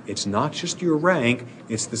 It's not just your rank.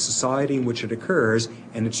 It's the society in which it occurs,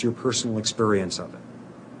 and it's your personal experience of it.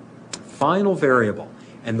 Final variable,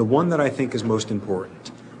 and the one that I think is most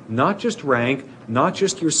important. Not just rank, not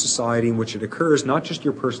just your society in which it occurs, not just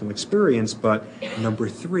your personal experience, but number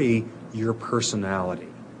 3, your personality.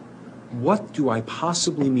 What do I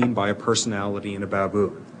possibly mean by a personality in a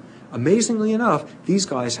baboon? Amazingly enough, these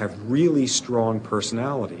guys have really strong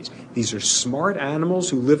personalities. These are smart animals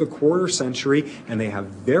who live a quarter century, and they have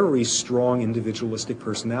very strong individualistic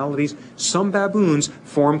personalities. Some baboons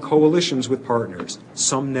form coalitions with partners.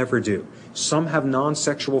 Some never do. Some have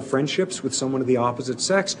non-sexual friendships with someone of the opposite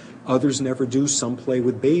sex. Others never do. Some play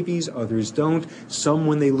with babies. Others don't. Some,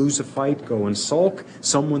 when they lose a fight, go and sulk.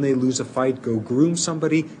 Some, when they lose a fight, go groom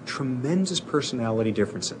somebody. Tremendous personality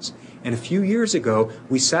differences. And a few years ago,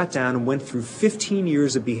 we sat down and went through 15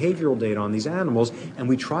 years of behavioral data on these animals, and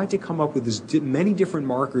we tried to come up with as many different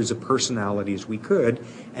markers of personality as we could,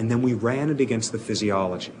 and then we ran it against the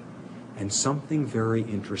physiology. And something very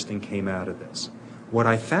interesting came out of this. What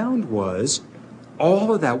I found was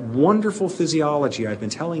all of that wonderful physiology I've been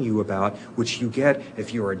telling you about, which you get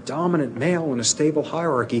if you're a dominant male in a stable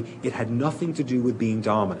hierarchy, it had nothing to do with being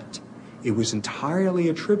dominant. It was entirely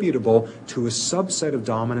attributable to a subset of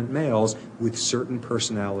dominant males with certain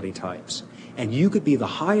personality types. And you could be the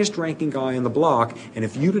highest ranking guy on the block, and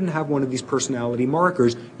if you didn't have one of these personality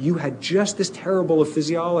markers, you had just as terrible a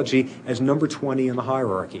physiology as number 20 in the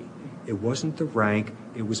hierarchy. It wasn't the rank,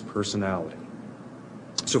 it was personality.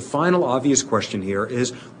 So final obvious question here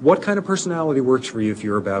is, what kind of personality works for you if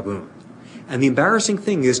you're a baboon? And the embarrassing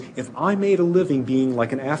thing is, if I made a living being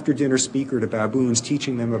like an after-dinner speaker to baboons,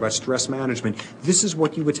 teaching them about stress management, this is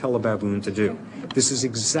what you would tell a baboon to do. This is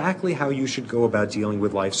exactly how you should go about dealing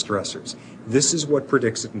with life stressors. This is what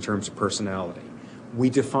predicts it in terms of personality. We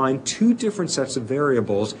defined two different sets of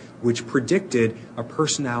variables which predicted a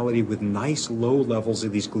personality with nice low levels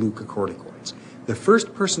of these glucocorticoids. The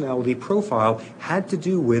first personality profile had to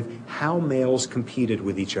do with how males competed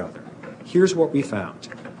with each other. Here's what we found.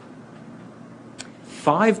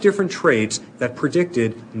 5 different traits that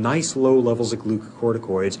predicted nice low levels of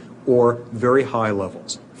glucocorticoids or very high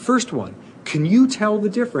levels. First one, can you tell the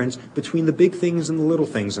difference between the big things and the little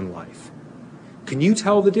things in life? Can you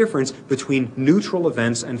tell the difference between neutral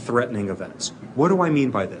events and threatening events? What do I mean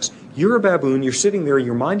by this? You're a baboon, you're sitting there,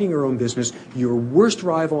 you're minding your own business, your worst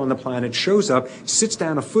rival on the planet shows up, sits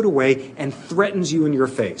down a foot away, and threatens you in your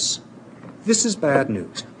face. This is bad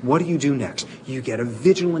news. What do you do next? You get a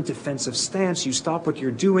vigilant defensive stance, you stop what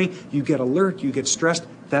you're doing, you get alert, you get stressed.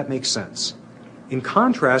 That makes sense. In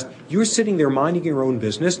contrast, you're sitting there minding your own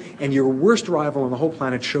business, and your worst rival on the whole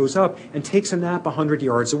planet shows up and takes a nap 100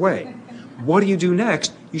 yards away. What do you do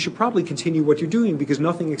next? You should probably continue what you're doing because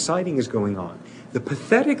nothing exciting is going on. The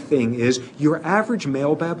pathetic thing is your average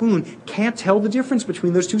male baboon can't tell the difference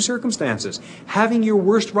between those two circumstances. Having your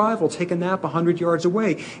worst rival take a nap 100 yards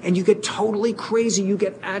away, and you get totally crazy, you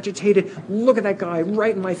get agitated. Look at that guy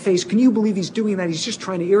right in my face. Can you believe he's doing that? He's just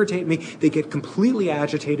trying to irritate me. They get completely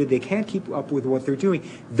agitated. They can't keep up with what they're doing.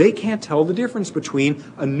 They can't tell the difference between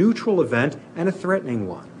a neutral event and a threatening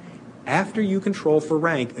one. After you control for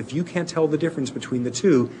rank, if you can't tell the difference between the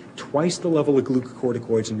two, twice the level of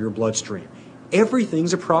glucocorticoids in your bloodstream.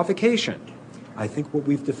 Everything's a provocation. I think what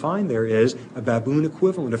we've defined there is a baboon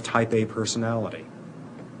equivalent of type A personality.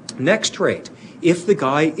 Next trait, if the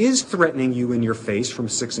guy is threatening you in your face from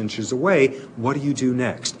 6 inches away, what do you do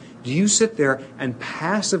next? Do you sit there and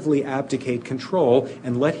passively abdicate control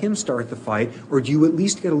and let him start the fight, or do you at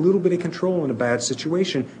least get a little bit of control in a bad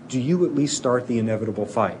situation? Do you at least start the inevitable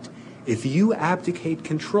fight? If you abdicate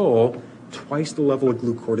control, twice the level of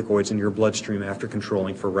glucocorticoids in your bloodstream after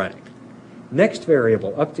controlling for rank. Next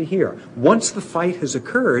variable, up to here. Once the fight has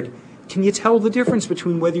occurred, can you tell the difference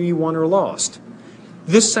between whether you won or lost?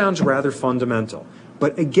 This sounds rather fundamental.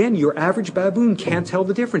 But again, your average baboon can't tell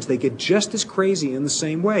the difference. They get just as crazy in the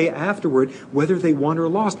same way afterward, whether they won or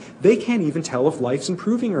lost. They can't even tell if life's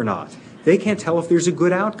improving or not. They can't tell if there's a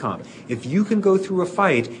good outcome. If you can go through a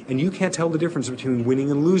fight and you can't tell the difference between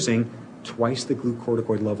winning and losing, twice the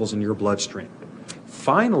glucocorticoid levels in your bloodstream.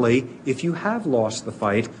 Finally, if you have lost the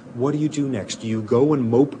fight, what do you do next? Do you go and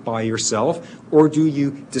mope by yourself, or do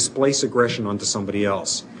you displace aggression onto somebody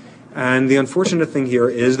else? And the unfortunate thing here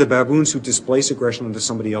is the baboons who displace aggression onto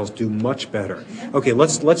somebody else do much better. Okay,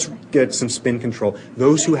 let's get some spin control.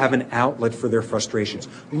 Those who have an outlet for their frustrations.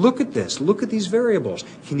 Look at this. Look at these variables.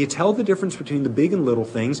 Can you tell the difference between the big and little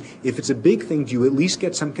things? If it's a big thing, do you at least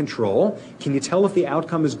get some control? Can you tell if the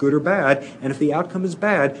outcome is good or bad? And if the outcome is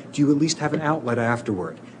bad, do you at least have an outlet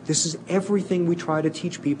afterward? This is everything we try to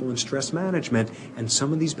teach people in stress management, and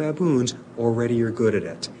some of these baboons already are good at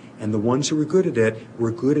it. And the ones who were good at it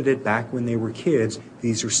were good at it back when they were kids.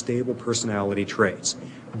 These are stable personality traits.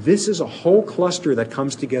 This is a whole cluster that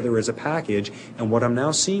comes together as a package, and what I'm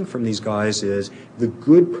now seeing from these guys is the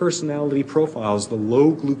good personality profiles, the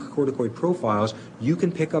low glucocorticoid profiles, you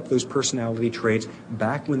can pick up those personality traits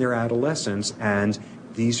back when they're adolescents, and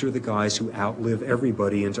These are the guys who outlive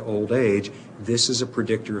everybody into old age. This is a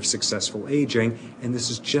predictor of successful aging, and this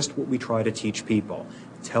is just what we try to teach people.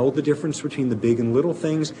 Tell the difference between the big and little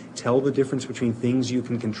things. Tell the difference between things you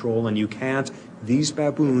can control and you can't. These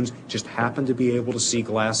baboons just happen to be able to see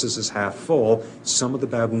glasses as half full. Some of the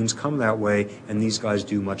baboons come that way, and these guys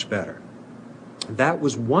do much better. That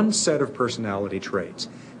was one set of personality traits.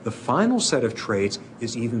 The final set of traits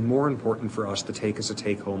is even more important for us to take as a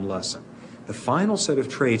take-home lesson. The final set of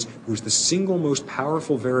traits was the single most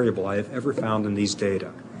powerful variable I have ever found in these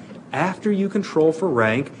data. After you control for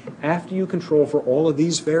rank, after you control for all of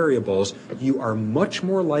these variables, you are much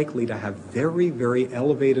more likely to have very, very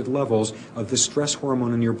elevated levels of the stress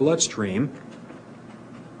hormone in your bloodstream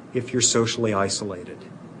if you're socially isolated,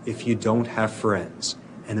 if you don't have friends.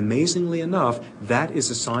 And amazingly enough, that is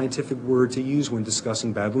a scientific word to use when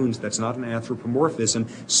discussing baboons. That's not an anthropomorphism.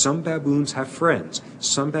 Some baboons have friends.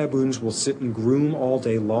 Some baboons will sit and groom all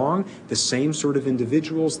day long. The same sort of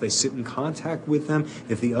individuals, they sit in contact with them.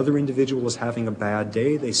 If the other individual is having a bad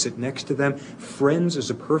day, they sit next to them. Friends is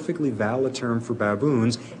a perfectly valid term for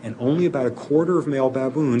baboons, and only about a quarter of male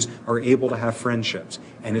baboons are able to have friendships.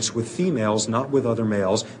 And it's with females, not with other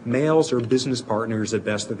males. Males are business partners at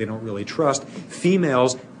best that they don't really trust.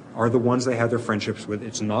 Females are the ones they have their friendships with.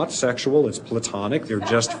 It's not sexual, it's platonic, they're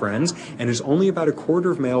just friends, and there's only about a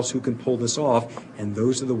quarter of males who can pull this off, and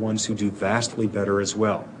those are the ones who do vastly better as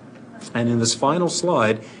well. And in this final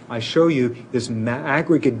slide, I show you this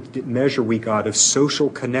aggregate measure we got of social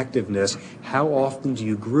connectiveness. How often do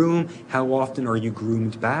you groom? How often are you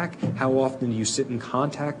groomed back? How often do you sit in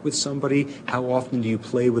contact with somebody? How often do you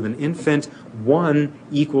play with an infant? 1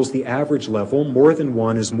 equals the average level. More than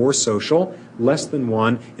 1 is more social. Less than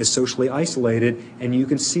 1 is socially isolated. And you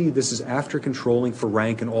can see this is after controlling for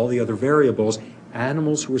rank and all the other variables.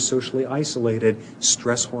 Animals who are socially isolated,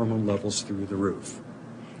 stress hormone levels through the roof.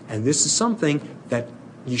 And this is something that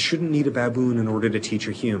you shouldn't need a baboon in order to teach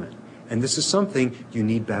a human. And this is something you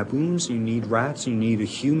need baboons, you need rats, you need a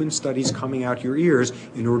human studies coming out your ears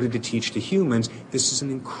in order to teach to humans. This is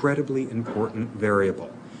an incredibly important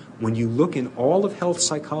variable. When you look in all of health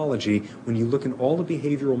psychology, when you look in all of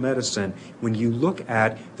behavioral medicine, when you look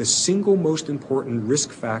at the single most important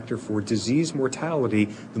risk factor for disease mortality,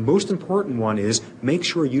 the most important one is make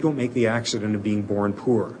sure you don't make the accident of being born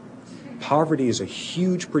poor. Poverty is a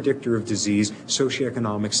huge predictor of disease,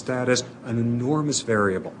 socioeconomic status, an enormous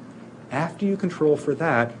variable. After you control for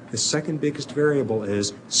that, the second biggest variable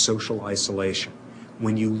is social isolation.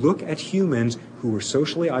 When you look at humans who are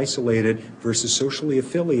socially isolated versus socially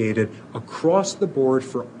affiliated, across the board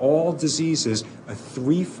for all diseases, a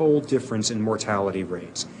 3-fold difference in mortality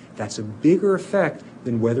rates. That's a bigger effect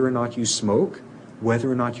than whether or not you smoke,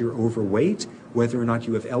 whether or not you're overweight, whether or not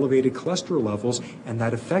you have elevated cholesterol levels, and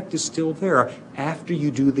that effect is still there after you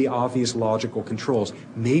do the obvious logical controls.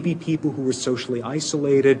 Maybe people who are socially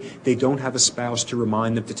isolated, they don't have a spouse to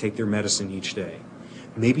remind them to take their medicine each day.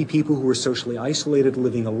 Maybe people who are socially isolated,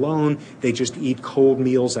 living alone, they just eat cold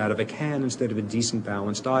meals out of a can instead of a decent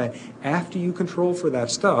balanced diet. After you control for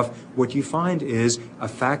that stuff, what you find is a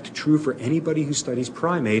fact true for anybody who studies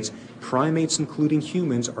primates. Primates, including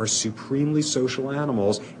humans, are supremely social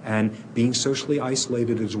animals, and being socially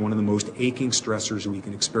isolated is one of the most aching stressors we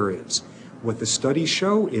can experience. What the studies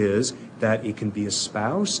show is that it can be a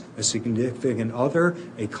spouse, a significant other,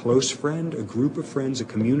 a close friend, a group of friends, a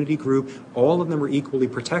community group. All of them are equally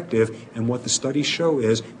protective. And what the studies show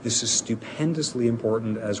is this is stupendously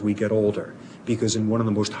important as we get older. Because in one of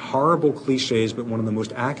the most horrible cliches, but one of the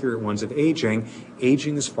most accurate ones of aging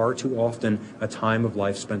is far too often a time of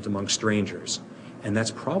life spent among strangers. And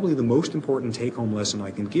that's probably the most important take-home lesson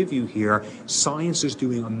I can give you here. Science is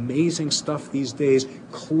doing amazing stuff these days,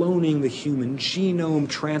 cloning the human genome,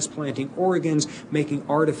 transplanting organs, making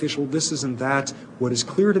artificial this and that. What is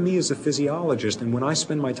clear to me as a physiologist, and when I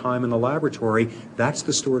spend my time in the laboratory, that's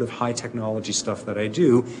the sort of high technology stuff that I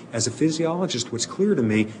do. As a physiologist, what's clear to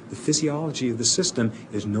me, the physiology of the system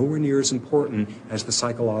is nowhere near as important as the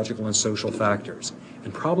psychological and social factors.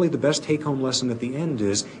 And probably the best take-home lesson at the end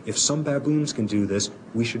is, if some baboons can do this,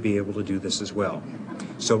 we should be able to do this as well.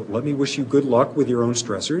 So let me wish you good luck with your own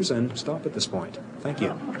stressors and stop at this point. Thank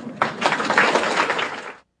you.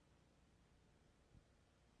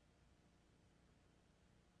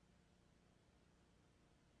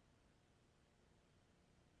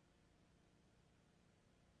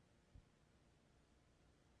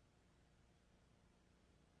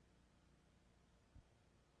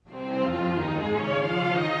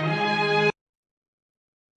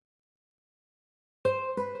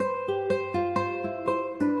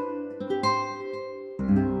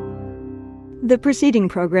 The preceding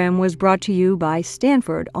program was brought to you by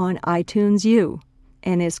Stanford on iTunes U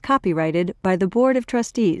and is copyrighted by the Board of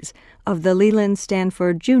Trustees of the Leland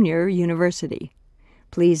Stanford Junior University.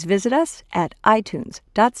 Please visit us at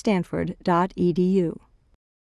itunes.stanford.edu.